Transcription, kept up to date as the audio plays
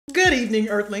Good evening,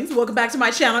 Earthlings. Welcome back to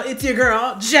my channel. It's your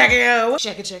girl, Jackie.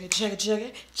 Check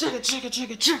it.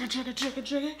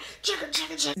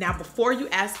 Now, before you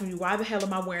ask me why the hell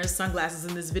am I wearing sunglasses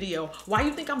in this video, why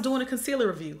you think I'm doing a concealer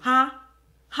review, huh?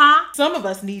 Some of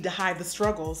us need to hide the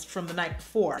struggles from the night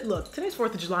before. Look, today's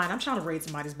 4th of July and I'm trying to raid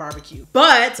somebody's barbecue.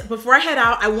 But before I head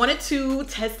out, I wanted to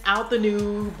test out the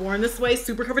new Born This Way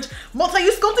Super Coverage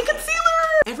Multi-Use Sculpting Concealer.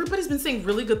 Everybody's been saying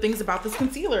really good things about this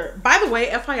concealer. By the way,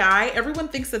 FYI, everyone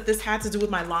thinks that this had to do with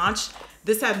my launch.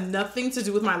 This had nothing to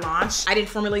do with my launch. I didn't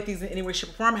formulate these in any way,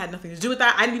 shape, or form. I had nothing to do with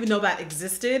that. I didn't even know that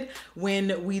existed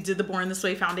when we did the Born This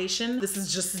Way foundation. This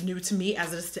is just as new to me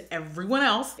as it is to everyone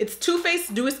else. It's Too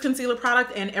Faced's newest concealer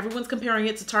product and everyone's comparing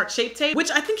it to Tarte Shape Tape, which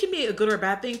I think can be a good or a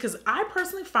bad thing because I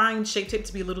personally find Shape Tape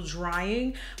to be a little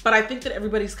drying, but I think that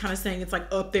everybody's kind of saying it's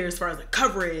like up there as far as like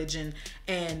coverage and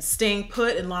staying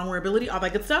put and long wearability, all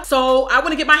that good stuff. So I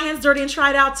want to get my hands dirty and try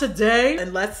it out today,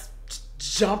 and let's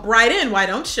jump right in, why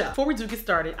don't you? Before we do get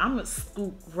started, I'm gonna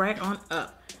scoop right on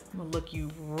up. I'm gonna look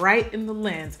you right in the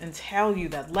lens and tell you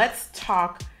that let's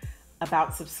talk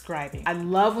about subscribing. I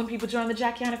love when people join the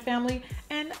Jackie Aina family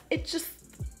and it just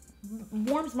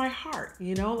warms my heart,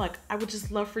 you know? Like, I would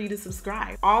just love for you to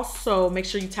subscribe. Also, make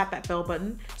sure you tap that bell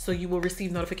button so you will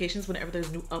receive notifications whenever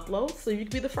there's new uploads, so you can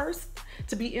be the first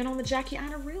to be in on the Jackie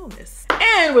Aina realness.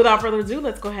 And without further ado,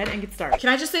 let's go ahead and get started. Can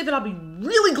I just say that I'll be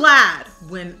really glad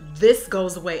when this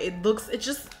goes away. It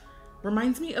just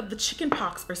reminds me of the chicken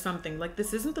pox or something. Like,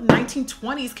 this isn't the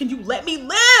 1920s. Can you let me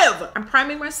live? I'm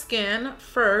priming my skin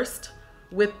first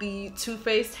with the Too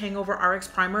Faced Hangover RX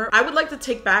Primer. I would like to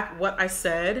take back what I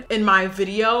said in my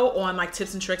video on like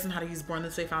tips and tricks on how to use Born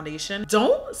This Way foundation.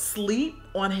 Don't sleep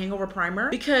on Hangover Primer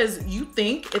because you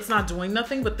think it's not doing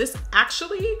nothing, but this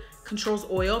actually controls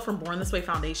oil from Born This Way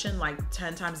foundation like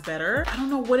 10 times better. I don't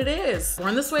know what it is.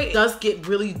 Born This Way does get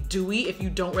really dewy if you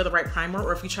don't wear the right primer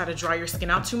or if you try to dry your skin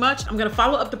out too much. I'm gonna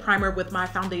follow up the primer with my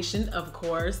foundation, of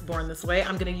course, Born This Way.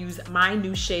 I'm gonna use my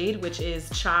new shade, which is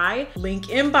Chai, link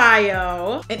in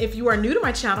bio. And if you are new to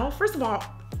my channel, first of all,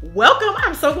 welcome.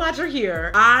 I'm so glad you're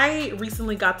here. I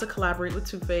recently got to collaborate with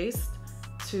Too Faced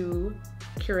to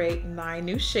curate 9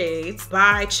 new shades.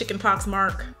 Bye, chickenpox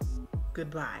mark.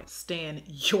 Goodbye. Stay in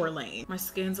your lane. My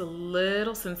skin's a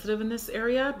little sensitive in this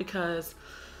area because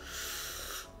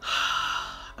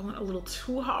I went a little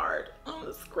too hard on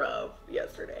the scrub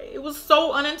yesterday. It was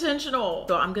so unintentional.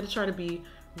 So I'm gonna try to be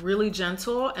really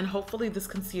gentle and hopefully this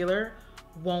concealer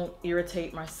won't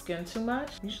irritate my skin too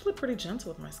much. I'm usually pretty gentle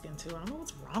with my skin too. I don't know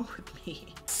what's wrong with me.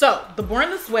 So the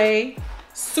Born This Way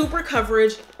Super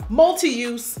Coverage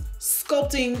Multi-Use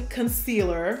Sculpting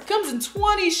Concealer comes in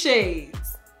 20 shades.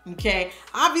 Okay,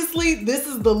 obviously this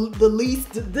is the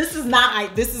least, this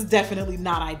is definitely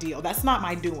not ideal. That's not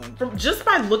my doing. Just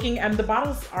by looking at the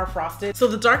bottles are frosted. So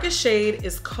the darkest shade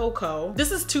is Cocoa.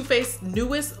 This is Too Faced's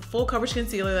newest full coverage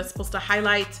concealer that's supposed to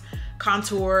highlight,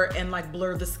 contour, and like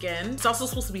blur the skin. It's also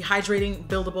supposed to be hydrating,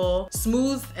 buildable,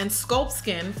 smooth, and sculpt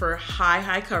skin for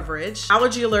high coverage.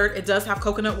 Allergy alert, it does have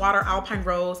coconut water, alpine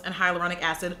rose, and hyaluronic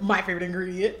acid, my favorite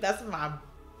ingredient. That's my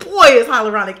boy, is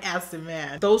hyaluronic acid,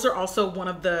 man. Those are also one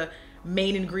of the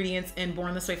main ingredients in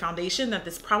Born This Way foundation that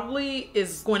this probably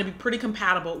is going to be pretty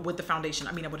compatible with the foundation.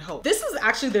 I mean, I would hope. This is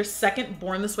actually their second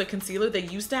Born This Way concealer. They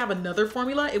used to have another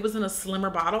formula. It was in a slimmer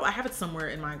bottle. I have it somewhere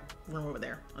in my room over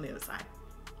there on the other side.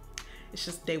 It's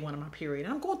just day 1 of my period.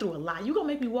 I'm going through a lot. You gonna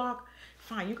make me walk?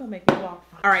 Fine, you gonna make me walk.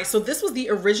 Fine. All right, so this was the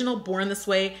original Born This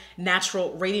Way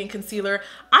Natural Radiant Concealer.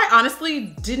 I honestly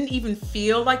didn't even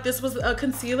feel like this was a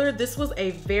concealer. This was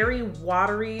a very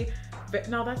watery,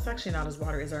 no, that's actually not as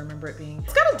watery as I remember it being.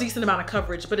 It's got a decent amount of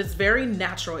coverage, but it's very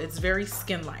natural. It's very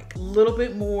skin-like. A little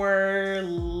bit more,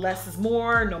 less is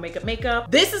more, no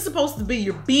makeup. This is supposed to be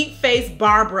your beat face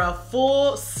Barbara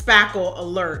full spackle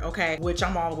alert, okay? Which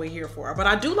I'm all the way here for, but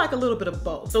I do like a little bit of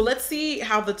both. So let's see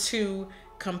how the two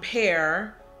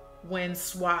compare when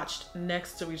swatched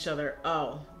next to each other.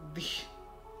 Oh, the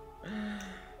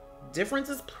difference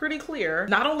is pretty clear.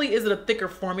 Not only is it a thicker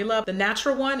formula, the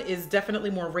natural one is definitely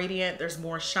more radiant. There's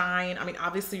more shine. I mean,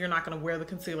 obviously you're not gonna wear the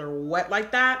concealer wet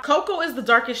like that. Cocoa is the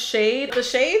darkest shade. The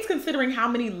shades, considering how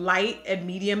many light and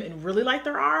medium and really light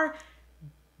there are,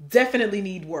 definitely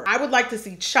need work. I would like to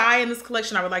see Chai in this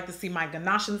collection. I would like to see my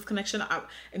Ganache in this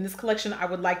collection. I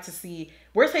would like to see,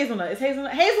 where's Hazelnut? Is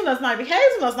Hazelnut's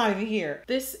not even here.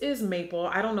 This is Maple.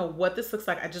 I don't know what this looks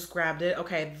like. I just grabbed it.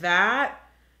 Okay, that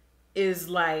is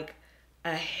like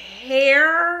a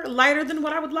hair lighter than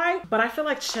what I would like, but I feel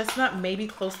like Chestnut may be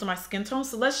close to my skin tone.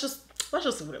 So let's just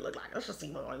see what it looks like. Let's just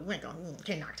see what we ain't gonna,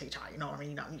 cannot take Chai. You know what I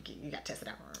mean? You gotta test it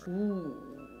out. Ooh,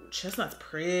 Chestnut's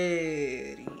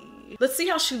pretty. Let's see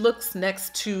how she looks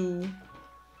next to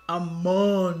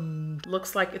Almond.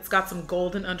 Looks like it's got some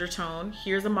golden undertone.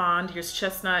 Here's almond, here's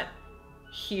chestnut,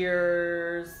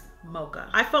 here's mocha.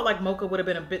 I felt like mocha would have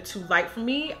been a bit too light for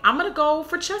me. I'm gonna go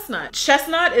for chestnut.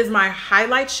 Chestnut is my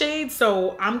highlight shade,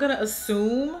 so I'm gonna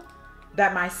assume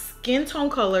that my skin tone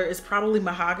color is probably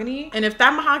mahogany. And if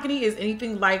that mahogany is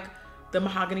anything like the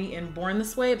mahogany in Born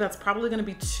This Way, that's probably gonna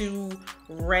be too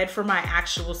red for my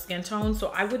actual skin tone.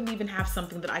 So I wouldn't even have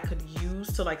something that I could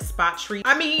use to like spot treat.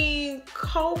 I mean,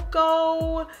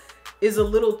 cocoa is a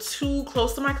little too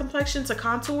close to my complexion to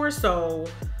contour, so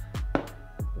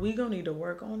we gonna need to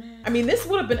work on it. I mean, this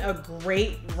would have been a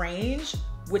great range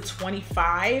with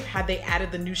 25 had they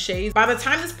added the new shades. By the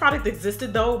time this product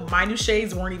existed though, my new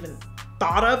shades weren't even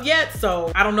thought of yet.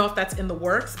 So I don't know if that's in the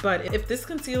works, but if this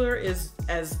concealer is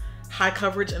as high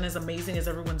coverage and as amazing as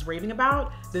everyone's raving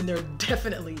about, then they're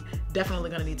definitely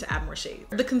gonna need to add more shades.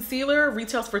 The concealer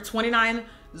retails for 29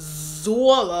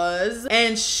 Zolas,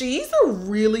 and she's a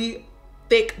really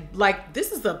thick, like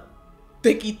this is a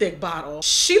thick bottle.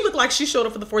 She looked like she showed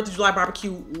up for the 4th of July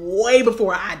barbecue way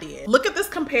before I did. Look at this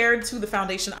compared to the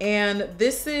foundation, and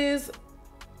this is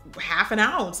half an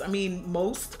ounce. I mean,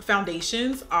 most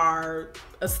foundations are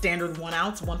a standard 1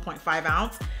 ounce, 1.5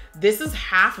 ounce. This is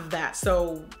half of that,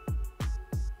 so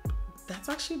that's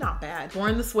actually not bad.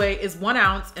 Born This Way is 1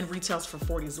 ounce and retails for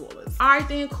 40 Zolas. All right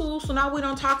then, cool. So now we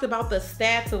done talked about the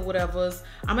stats or whatever's.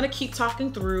 I'm gonna keep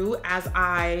talking through as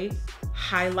I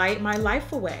highlight my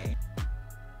life away.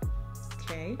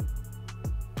 Okay,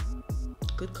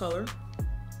 good color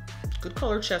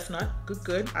chestnut,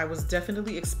 good. I was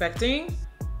definitely expecting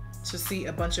to see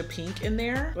a bunch of pink in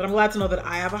there, but I'm glad to know that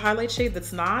I have a highlight shade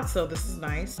that's not, so this is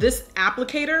nice. This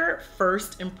applicator,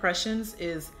 First Impressions,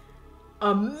 is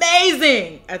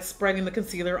amazing at spreading the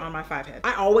concealer on my 5 head.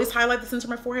 I always highlight the center of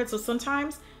my forehead, so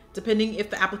sometimes, depending if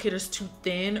the applicator is too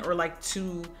thin or like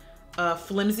too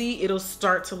flimsy, it'll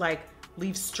start to like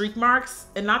leave streak marks.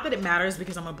 And not that it matters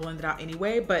because I'm gonna blend it out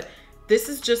anyway, but this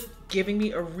is just giving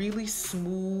me a really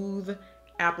smooth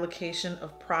application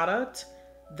of product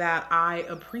that I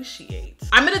appreciate.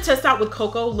 I'm gonna test out what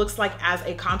cocoa looks like as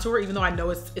a contour, even though I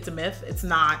know it's a myth. It's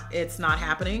not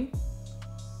happening.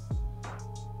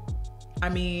 I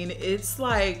mean, it's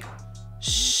like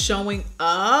showing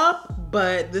up,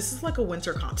 but this is like a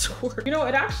winter contour. You know,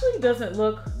 it actually doesn't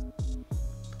look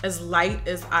as light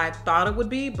as I thought it would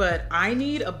be, but I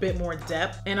need a bit more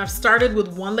depth. And I've started with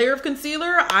 1 layer of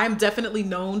concealer. I'm definitely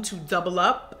known to double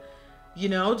up, you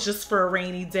know, just for a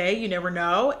rainy day, you never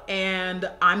know. And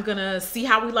I'm gonna see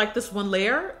how we like this 1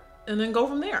 layer and then go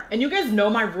from there. And you guys know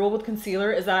my rule with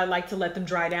concealer is that I like to let them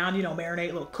dry down, you know, marinate,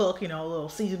 a little cook, you know, a little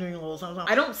seasoning, a little something.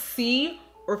 I don't see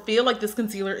or feel like this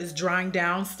concealer is drying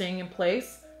down, staying in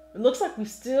place. It looks like we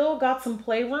still got some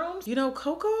playroom. You know,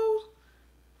 cocoa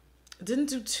didn't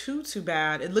do too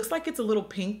bad. It looks like it's a little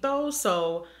pink though,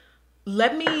 so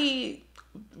let me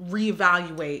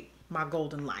reevaluate my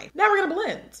golden life. Now we're gonna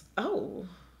blend. Oh,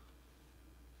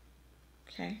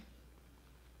 okay.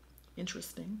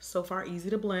 Interesting. So far,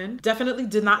 easy to blend. Definitely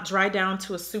did not dry down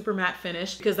to a super matte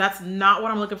finish because that's not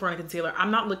what I'm looking for in a concealer. I'm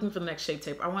not looking for the next Shape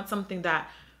Tape. I want something that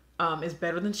is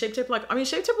better than Shape Tape. Like, I mean,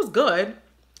 Shape Tape was good.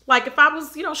 Like if I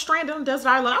was, you know, stranded on a desert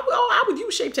island, I would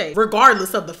use Shape Tape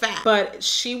regardless of the fact. But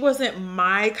she wasn't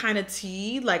my kind of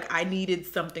tea. Like I needed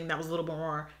something that was a little bit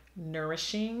more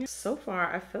nourishing. So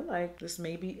far, I feel like this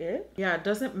may be it. Yeah, it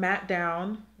doesn't matte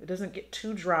down. It doesn't get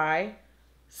too dry.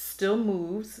 Still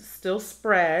moves, still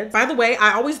spreads. By the way,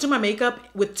 I always do my makeup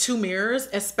with 2 mirrors,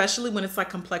 especially when it's like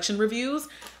complexion reviews.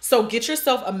 So get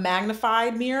yourself a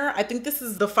magnified mirror. I think this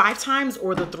is the 5 times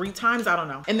or the 3 times, I don't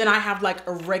know. And then I have like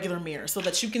a regular mirror so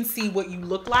that you can see what you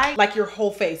look like your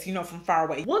whole face, you know, from far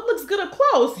away. What looks good up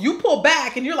close, you pull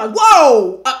back and you're like,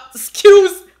 whoa,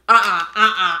 excuse,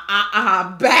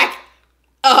 back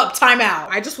up, time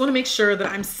out. I just wanna make sure that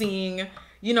I'm seeing,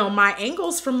 you know, my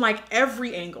angles from like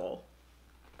every angle,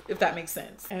 if that makes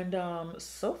sense. And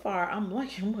so far I'm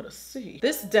liking what I see.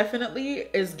 This definitely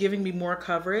is giving me more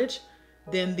coverage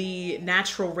than the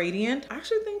Natural Radiant. I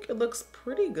actually think it looks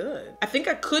pretty good. I think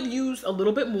I could use a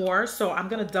little bit more, so I'm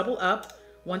gonna double up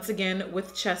once again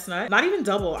with Chestnut. Not even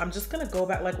double, I'm just gonna go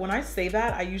back. Like when I say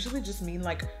that, I usually just mean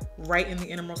like right in the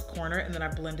innermost corner and then I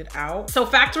blend it out. So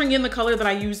factoring in the color that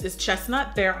I use is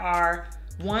Chestnut, there are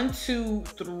 1, 2,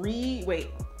 3, wait,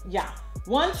 yeah.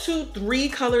 1, 2, 3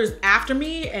 colors after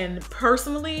me, and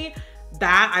personally,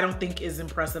 that I don't think is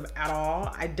impressive at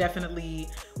all. I definitely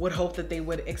would hope that they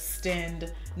would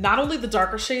extend not only the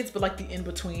darker shades, but like the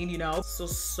in-between, you know?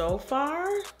 So far,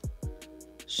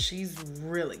 she's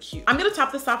really cute. I'm gonna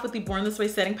top this off with the Born This Way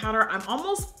setting powder. I'm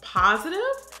almost positive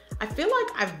I feel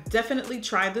like I've definitely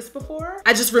tried this before.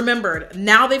 I just remembered,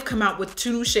 now they've come out with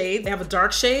 2 new shades. They have a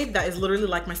dark shade that is literally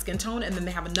like my skin tone, and then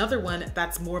they have another one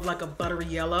that's more of like a buttery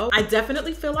yellow. I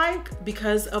definitely feel like,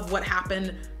 because of what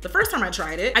happened the first time I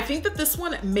tried it, I think that this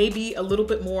one may be a little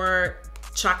bit more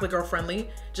chocolate girl friendly,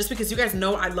 just because you guys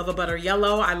know I love a butter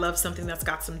yellow. I love something that's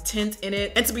got some tint in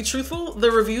it. And to be truthful, the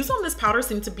reviews on this powder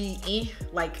seem to be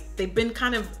like they've been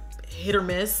kind of hit or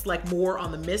miss, like more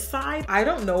on the miss side. I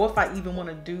don't know if I even want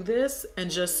to do this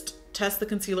and just test the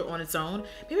concealer on its own.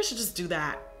 Maybe I should just do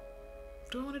that.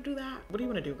 Do I want to do that? What do you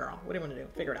want to do, girl? What do you want to do?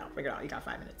 Figure it out. Figure it out. You got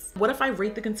 5 minutes. What if I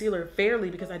rate the concealer fairly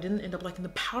because I didn't end up liking the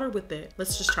powder with it?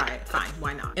 Let's just try it. Fine.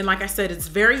 Why not? And like I said, it's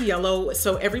very yellow.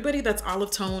 So everybody that's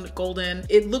olive tone, golden,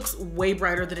 it looks way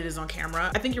brighter than it is on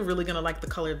camera. I think you're really going to like the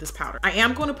color of this powder. I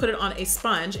am going to put it on a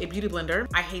sponge, a beauty blender.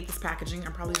 I hate this packaging.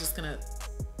 I'm probably just going to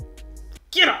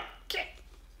get up. Get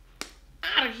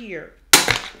out of here.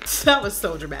 That was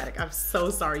so dramatic. I'm so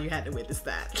sorry you had to witness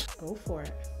that. Go for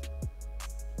it.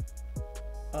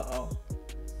 Uh-oh.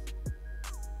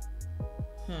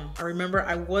 I remember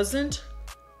I wasn't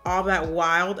all that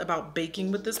wild about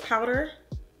baking with this powder.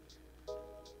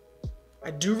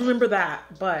 I do remember that,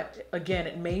 but again,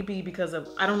 it may be because of,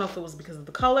 I don't know if it was because of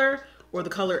the color or the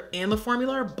color and the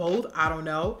formula, or both, I don't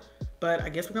know. But I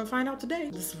guess we're gonna find out today.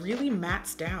 This really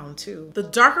mattes down too. The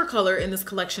darker color in this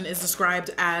collection is described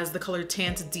as the color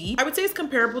Tan to Deep. I would say it's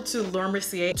comparable to Laura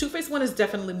Mercier. Too Faced one is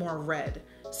definitely more red.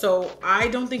 So I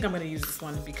don't think I'm gonna use this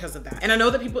one because of that. And I know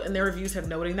that people in their reviews have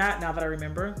noted that, now that I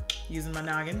remember, using my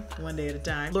noggin one day at a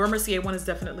time. Laura Mercier one is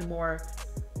definitely more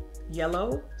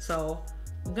yellow. So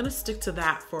I'm gonna stick to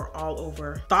that for all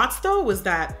over. Thoughts though was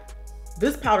that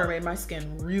this powder made my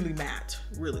skin really matte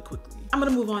really quickly. I'm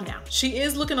gonna move on now. She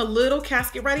is looking a little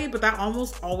casket ready, but that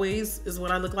almost always is what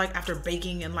I look like after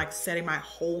baking and like setting my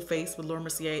whole face with Laura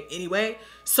Mercier anyway.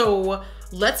 So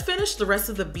let's finish the rest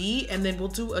of the B and then we'll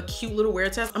do a cute little wear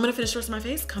test. I'm gonna finish the rest of my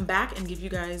face, come back and give you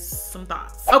guys some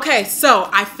thoughts. Okay, so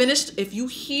I finished. If you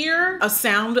hear a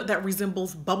sound that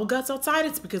resembles bubble guts outside,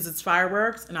 it's because it's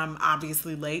fireworks and I'm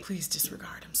obviously late. Please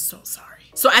disregard, I'm so sorry.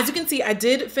 So as you can see, I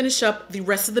did finish up the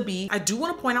rest of the B. I do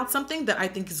want to point out something that I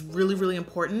think is really, really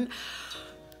important.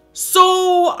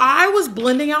 So I was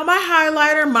blending out my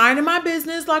highlighter, minding my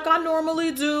business like I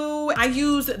normally do. I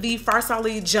used the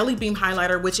Farsali Jelly Beam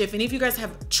highlighter, which if any of you guys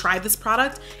have tried this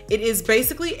product, it is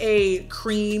basically a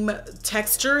cream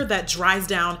texture that dries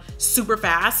down super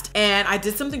fast. And I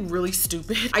did something really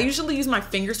stupid. I usually use my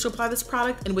fingers to apply this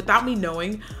product, and without me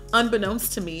knowing,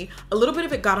 unbeknownst to me, a little bit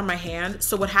of it got on my hand.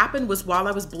 So what happened was while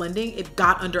I was blending, it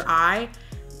got under eye,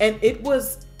 and it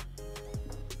was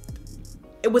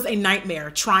a nightmare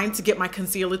trying to get my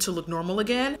concealer to look normal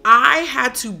again. I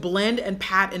had to blend and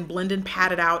pat and blend and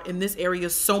pat it out in this area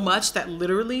so much that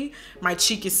literally my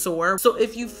cheek is sore. So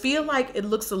if you feel like it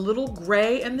looks a little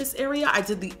gray in this area, I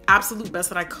did the absolute best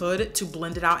that I could to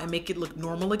blend it out and make it look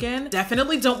normal again.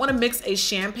 Definitely don't want to mix a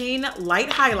champagne light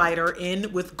highlighter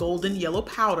in with golden yellow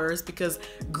powders because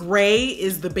gray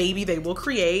is the baby they will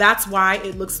create. That's why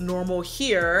it looks normal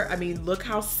here. I mean, look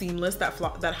how seamless that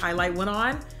highlight went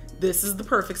on. This is the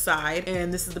perfect side,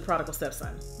 and this is the prodigal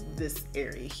stepson, this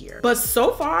area here. But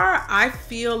so far, I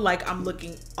feel like I'm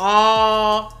looking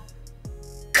all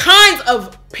kinds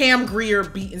of Pam Grier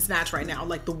beat and snatch right now.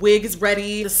 Like the wig is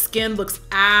ready, the skin looks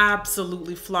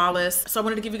absolutely flawless. So I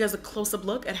wanted to give you guys a close-up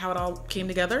look at how it all came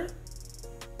together.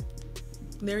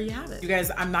 There you have it. You guys,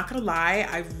 I'm not gonna lie,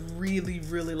 I really,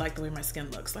 really like the way my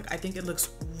skin looks. Like, I think it looks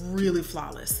really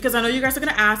flawless. Because I know you guys are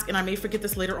gonna ask, and I may forget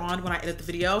this later on when I edit the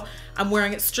video, I'm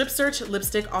wearing Strip Search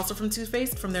lipstick, also from Too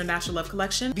Faced, from their Natural Love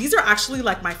collection. These are actually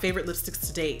like my favorite lipsticks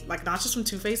to date. Like, not just from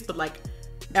Too Faced, but like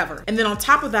ever. And then on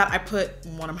top of that, I put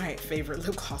one of my favorite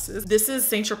lip glosses. This is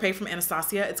Saint Tropez from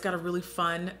Anastasia. It's got a really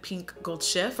fun pink gold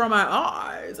shift. For my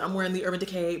eyes, I'm wearing the Urban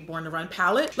Decay Born to Run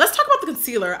palette. Let's talk about the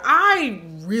concealer. I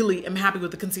really am happy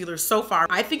with the concealer so far.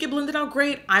 I think it blended out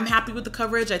great. I'm happy with the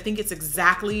coverage. I think it's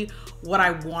exactly what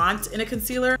I want in a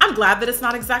concealer. I'm glad that it's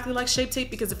not exactly like Shape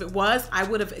Tape, because if it was, I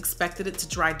would have expected it to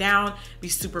dry down, be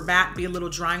super matte, be a little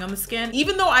drying on the skin.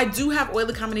 Even though I do have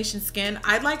oily combination skin,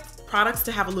 I like products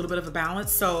to have a little bit of a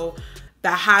balance, so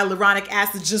that hyaluronic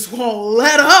acid just won't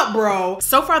let up, bro.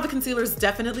 So far, the concealer is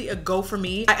definitely a go for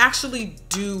me. I actually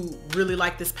do really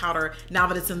like this powder now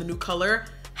that it's in the new color.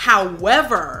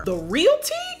 However, the real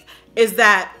tea is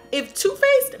that if Too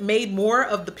Faced made more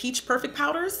of the Peach Perfect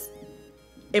powders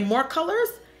in more colors,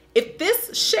 if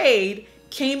this shade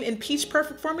came in Peach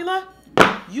Perfect formula,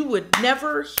 you would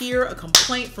never hear a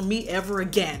complaint from me ever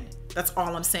again. That's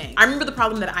all I'm saying. I remember the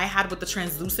problem that I had with the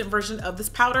translucent version of this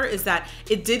powder is that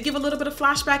it did give a little bit of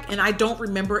flashback, and I don't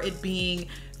remember it being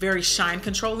very shine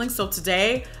controlling. So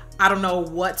today, I don't know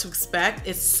what to expect.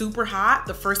 It's super hot.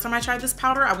 The first time I tried this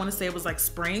powder, I want to say it was like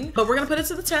spring, but we're gonna put it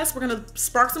to the test. We're gonna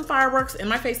spark some fireworks in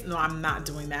my face. No, I'm not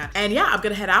doing that. And yeah, I'm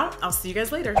gonna head out. I'll see you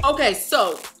guys later. Okay,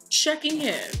 so checking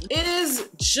in. It is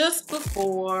just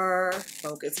before,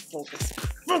 focus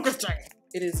time.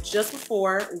 It is just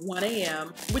before 1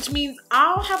 a.m., which means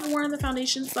I'll have worn the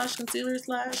foundation slash concealer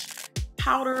slash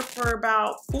powder for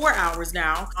about 4 hours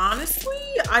now. Honestly,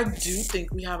 I do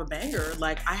think we have a banger.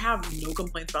 Like, I have no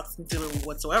complaints about this concealer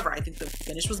whatsoever. I think the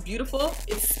finish was beautiful.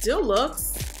 It still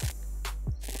looks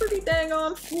pretty dang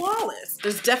on flawless.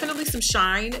 There's definitely some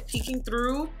shine peeking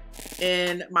through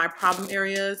in my problem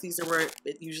areas. These are where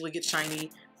it usually gets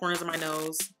shiny, corners of my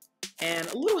nose, and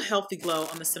a little healthy glow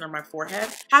on the center of my forehead.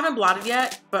 Haven't blotted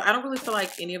yet, but I don't really feel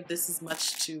like any of this is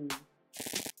much to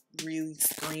really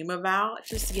scream about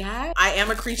just yet. I am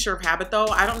a creature of habit though.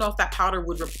 I don't know if that powder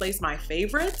would replace my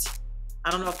favorite. I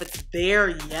don't know if it's there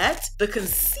yet. The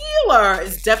concealer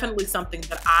is definitely something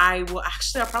that I'll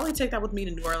probably take that with me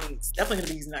to New Orleans. Definitely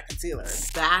gonna be using that concealer.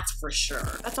 That's for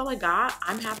sure. That's all I got.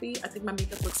 I'm happy. I think my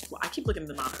makeup looks, I keep looking at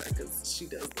the monitor because she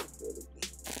does look really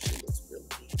neat. She looks really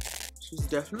neat. She's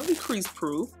definitely crease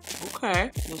proof.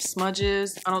 Okay. No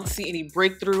smudges. I don't see any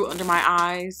breakthrough under my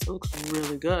eyes. It looks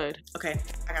really good. Okay,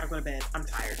 I gotta go to bed. I'm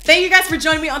tired. Thank you guys for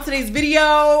joining me on today's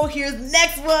video. Here's the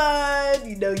next one.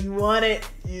 You know you want it.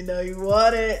 You know you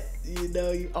want it. You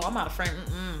know you. Oh, I'm out of frame.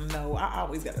 No, I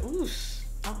always gotta. Oof.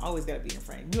 I always gotta be in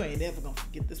frame. You ain't never gonna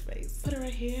forget this face. Put it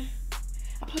right here.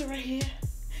 I put it right here.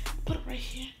 I put it right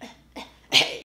here. Hey.